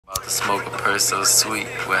Smoke a purse so sweet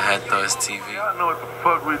with HighThoughtsTV. Y'all know what the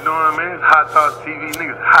fuck we doing, man. It's HighThoughtsTV.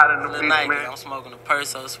 Niggas hot in the bitch, man. I'm smoking a purse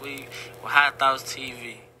so sweet with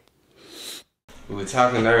HighThoughtsTV. We were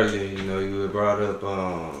talking earlier, you know, you had brought up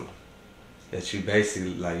that you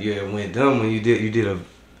basically, like, you had went dumb when you did a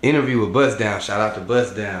interview with Bust Down. Shout out to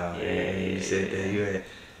Bust Down. Yeah, and you said that you had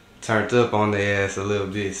turned up on their ass a little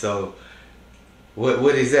bit. So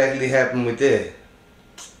what exactly happened with that?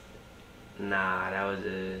 Nah,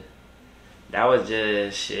 that was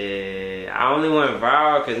just shit. I only went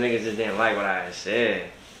viral because niggas just didn't like what I had said.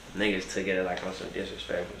 Niggas took it like on some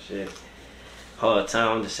disrespectful shit. Whole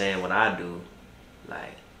time I'm just saying what I do.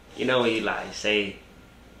 Like, you know when you like say,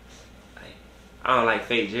 like, I don't like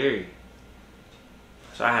fake jewelry.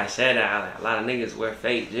 So I had said that, like, a lot of niggas wear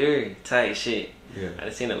fake jewelry type shit. Yeah. I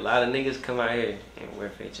done seen a lot of niggas come out here and wear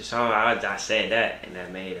fake jewelry. So I said that, and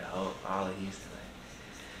that made all of Houston.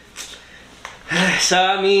 So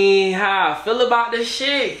I mean, how I feel about this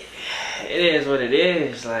shit, it is what it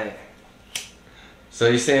is. Like, So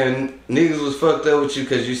you saying niggas was fucked up with you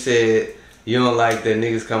because you said you don't like that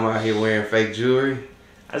niggas come out here wearing fake jewelry?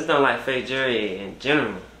 I just don't like fake jewelry in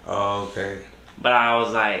general. Oh, okay. But I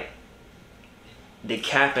was like, the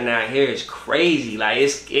capping out here is crazy. Like,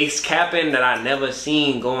 it's capping that I never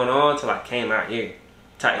seen going on till I came out here.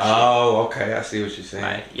 Type oh, shit. Okay, I see what you're saying.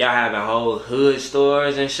 Like, y'all having whole hood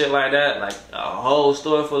stores and shit like that, like a whole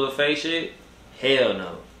store full of fake shit. Hell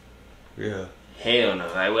no. Yeah. Hell no.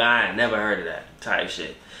 Like, well, I ain't never heard of that type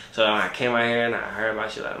shit. So when I came out here and I heard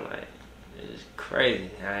about shit, I'm like, it's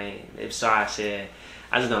crazy. So I said,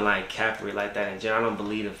 I just don't like capery like that in general. I don't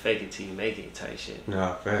believe in fake it till you make it type shit.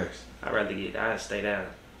 No, facts. I'd stay down.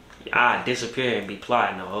 I'd disappear and be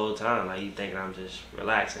plotting the whole time. Like, you thinking I'm just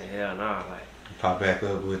relaxing. Hell no. Like, Pop back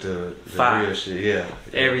up with the real shit, yeah.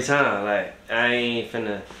 Every time. Like, I ain't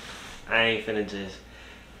finna just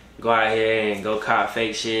go out here and go cop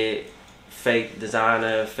fake shit, fake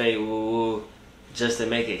designer, fake woo-woo, just to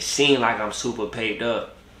make it seem like I'm super paped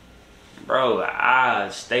up. Bro, I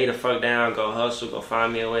stay the fuck down, go hustle, go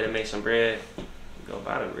find me a way to make some bread, go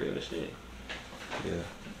buy the real shit. Yeah.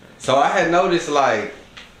 So I had noticed, like,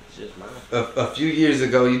 It's just mine. a few years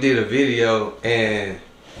ago you did a video and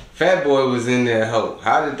Fat Boy was in there.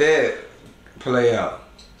 How did that play out?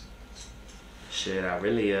 Shit, I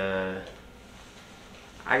really, I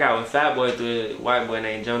got with Fat Boy through a white boy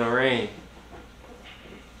named Jonah Rain.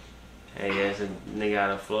 Hey, yeah, it's a nigga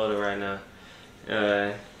out of Florida right now.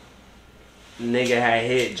 Nigga had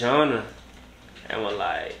hit Jonah and was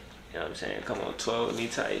like, you know what I'm saying, come on, 12 with me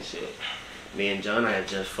type shit. Me and Jonah had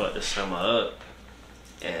just fucked the summer up.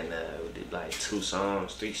 And we did like 2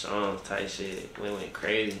 songs, 3 songs type shit. We went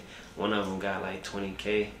crazy. One of them got like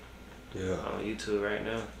 20K on YouTube right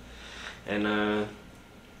now. And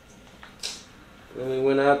when we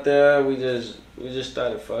went out there, we just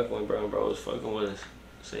started fucking with bro. Bro was fucking with us.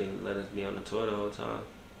 So he let us be on the tour the whole time.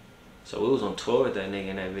 So we was on tour with that nigga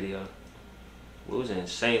in that video. We was in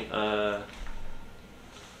St.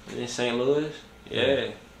 Louis?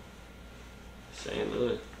 Yeah. St.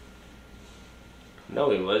 Louis. No,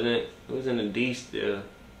 he wasn't. He was in the D still.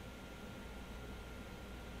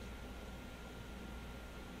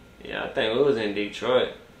 Yeah, I think we was in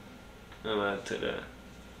Detroit. I took that.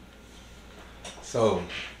 So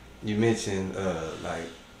you mentioned like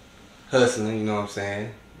hustling, you know what I'm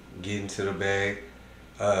saying? Getting to the bag.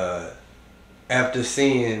 After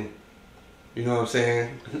seeing, you know what I'm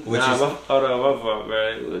saying? Hold on, my fault,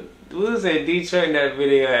 bro. We was in Detroit in that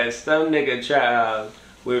video at some nigga trap house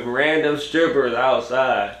with random strippers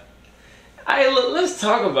outside. Hey, look, let's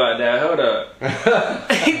talk about that. Hold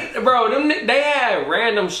up. Bro, they had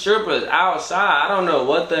random strippers outside. I don't know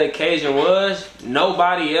what the occasion was.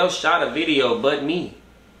 Nobody else shot a video but me.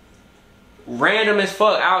 Random as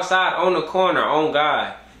fuck outside on the corner, on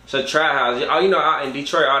God. It's a trap house. Oh, you know, out in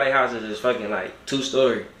Detroit, all they houses is fucking like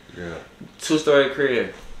 2-story. Yeah. 2-story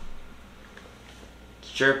crib.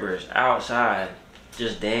 Strippers outside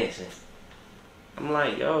just dancing. I'm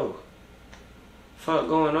like, yo, fuck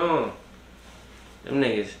going on? Them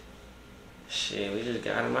niggas, shit, we just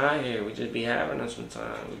got them out here. We just be having them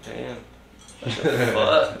sometimes. We pay them. What the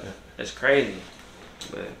fuck? That's crazy.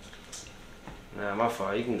 But, nah, my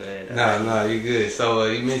fault. You can go ahead. Nah, you good. So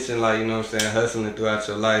you mentioned, like, you know what I'm saying, hustling throughout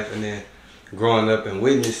your life and then growing up and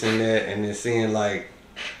witnessing that and then seeing, like,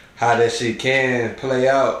 how that shit can play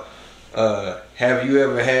out. Have you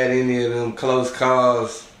ever had any of them close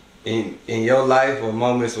calls in your life or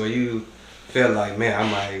moments where you felt like, man,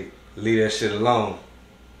 I might leave that shit alone?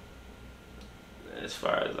 As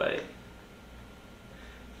far as like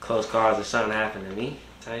close calls or something happened to me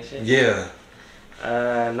type shit? Yeah.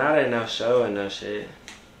 Not enough show and no shit.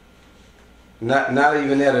 not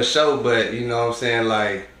even at a show, but you know what I'm saying,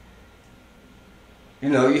 like, you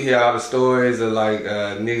know, you hear all the stories of like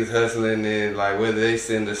niggas hustling and like whether they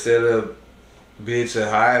send a setup bitch or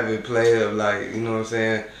however it play of like, you know what I'm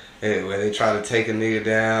saying, where they try to take a nigga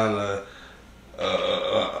down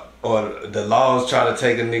or the laws try to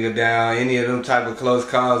take a nigga down, any of them type of close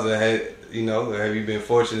calls, or you know, have you been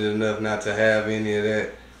fortunate enough not to have any of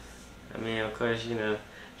that? I mean, of course, you know,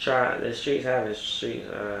 the streets have its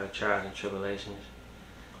trials and tribulations,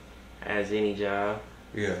 as any job.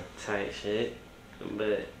 Yeah. Type shit,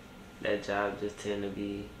 but that job just tend to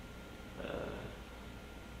be,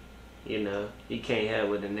 you know, you can't help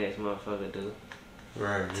what the next motherfucker do.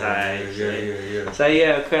 Right. Yeah. So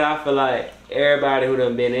yeah, cause I feel like everybody who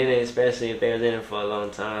done been in it, especially if they was in it for a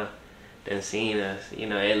long time, done seen us, you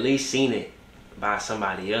know, at least seen it by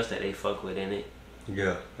somebody else that they fuck with in it.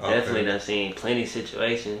 Yeah. Okay. Definitely done seen plenty of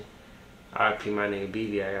situations. RP my nigga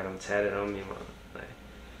BB, I got him tatted on me, like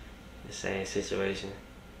the same situation,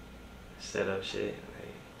 set up shit,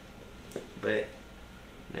 like, but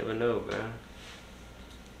never know, bro.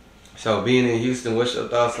 So being in Houston, what's your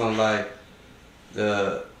thoughts on like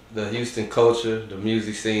the Houston culture, the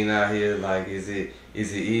music scene out here? Like, is it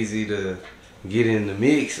easy to get in the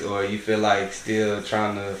mix, or you feel like still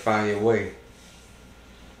trying to find your way?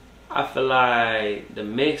 I feel like the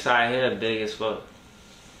mix out here big as fuck.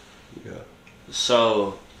 Yeah.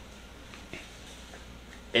 So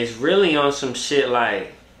it's really on some shit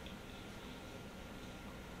like,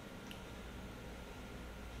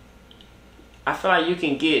 I feel like you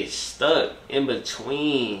can get stuck in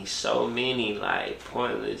between so many like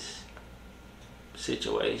pointless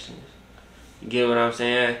situations. You get what I'm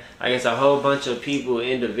saying? Like, it's a whole bunch of people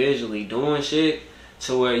individually doing shit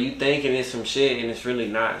to where you thinking it's some shit and it's really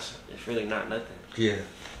not. It's really not nothing. Yeah.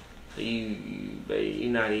 So you're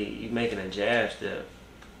not even, you making a jab step.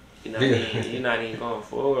 You're not even going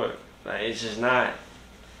forward. Like, it's just not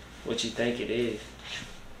what you think it is.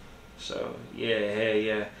 So yeah, hell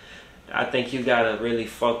yeah. I think you gotta really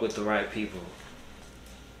fuck with the right people.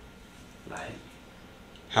 Like,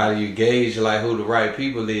 how do you gauge like who the right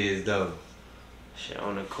people is though? Shit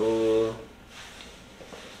on the cool.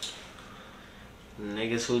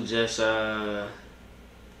 Niggas who just I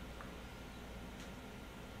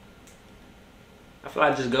feel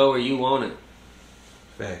like just go where you want it.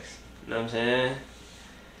 Facts. You know what I'm saying?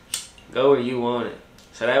 Go where you want it.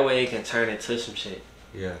 So that way it can turn into some shit.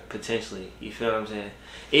 Yeah. Potentially. You feel what I'm saying?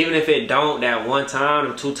 Even if it don't that one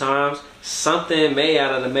time or two times, something may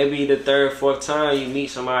out of the maybe the third, fourth time you meet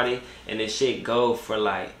somebody and this shit go for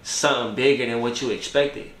like something bigger than what you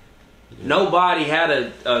expected. Yeah. Nobody had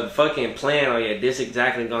a fucking plan on, yeah, this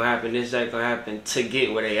exactly gonna happen, this exactly gonna happen to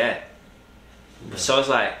get where they at. Yeah. So it's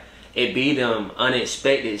like it be them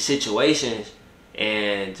unexpected situations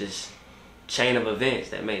and just chain of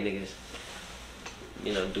events that make niggas,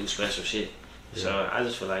 you know, do special shit. Yeah. So I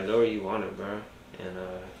just feel like go where you want it, bro. And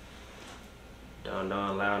don't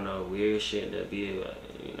allow no weird shit to be,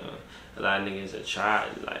 you know, a lot of niggas that try,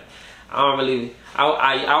 like,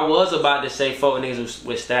 I was about to say fuck with niggas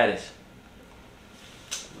with status,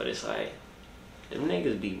 but it's like, them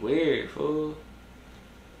niggas be weird, fool.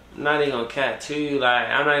 I'm not even gonna cat too, like,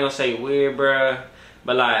 I'm not gonna say weird, bruh,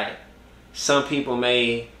 but like, some people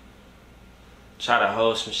may try to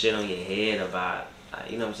hold some shit on your head about,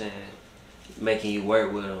 like, you know what I'm saying, making you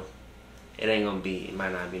work with them. It ain't gonna be, it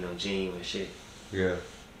might not be no genuine shit. Yeah.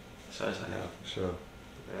 So it's like, yeah, sure.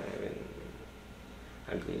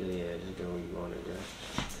 I agree, yeah, just go where you want it, bro.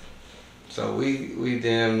 So we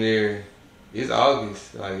damn near, it's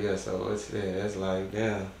August, like, yeah, so it's, yeah, that's like,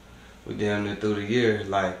 damn, we damn near through the year.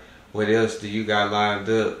 Like, what else do you got lined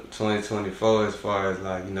up 2024 as far as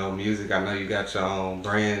like, you know, music? I know you got your own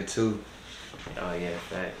brand too. Oh yeah,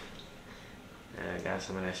 fact. I got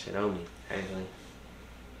some of that shit on me, actually.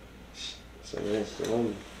 So that's the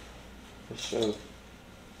one. For sure.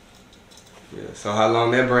 Yeah. So how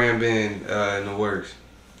long that brand been in the works?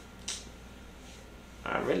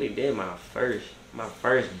 I really did my first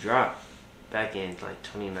drop back in like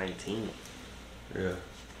 2019. Yeah.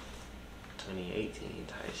 2018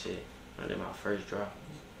 type shit. I did my first drop.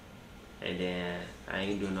 And then I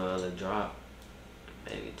ain't do no other drop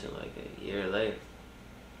maybe till like a year later.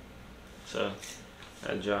 So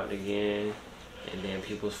I dropped again. And then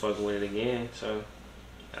people was fucking with it again, so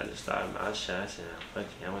I just thought I said, fuck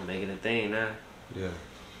it, I'm gonna make it a thing now. Yeah.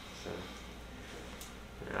 So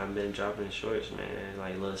I've been dropping shorts, man,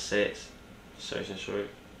 like little sets, shirts and shorts.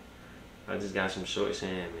 I just got some shorts in,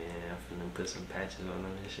 man. I'm finna put some patches on them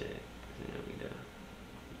and shit. And it'll be done.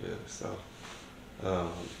 Yeah, so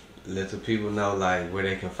let the people know like where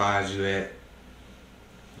they can find you at.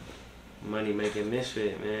 Money Making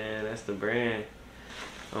Misfit, man. That's the brand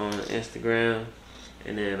on Instagram.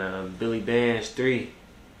 And then Billy Bandz 3.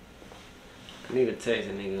 I need to text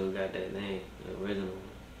a nigga who got that name, the original one.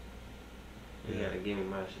 You gotta give me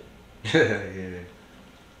my shit. Yeah.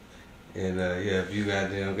 And yeah, if you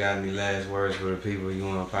got any last words for the people, you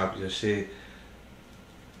wanna pop your shit.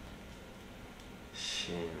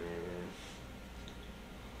 Shit, man.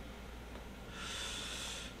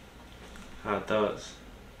 Hot thoughts.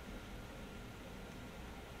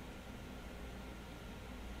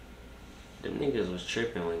 Them niggas was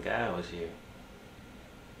tripping when God was here.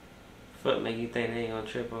 Fuck make you think they ain't gonna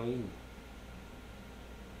trip on you?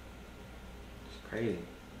 It's crazy.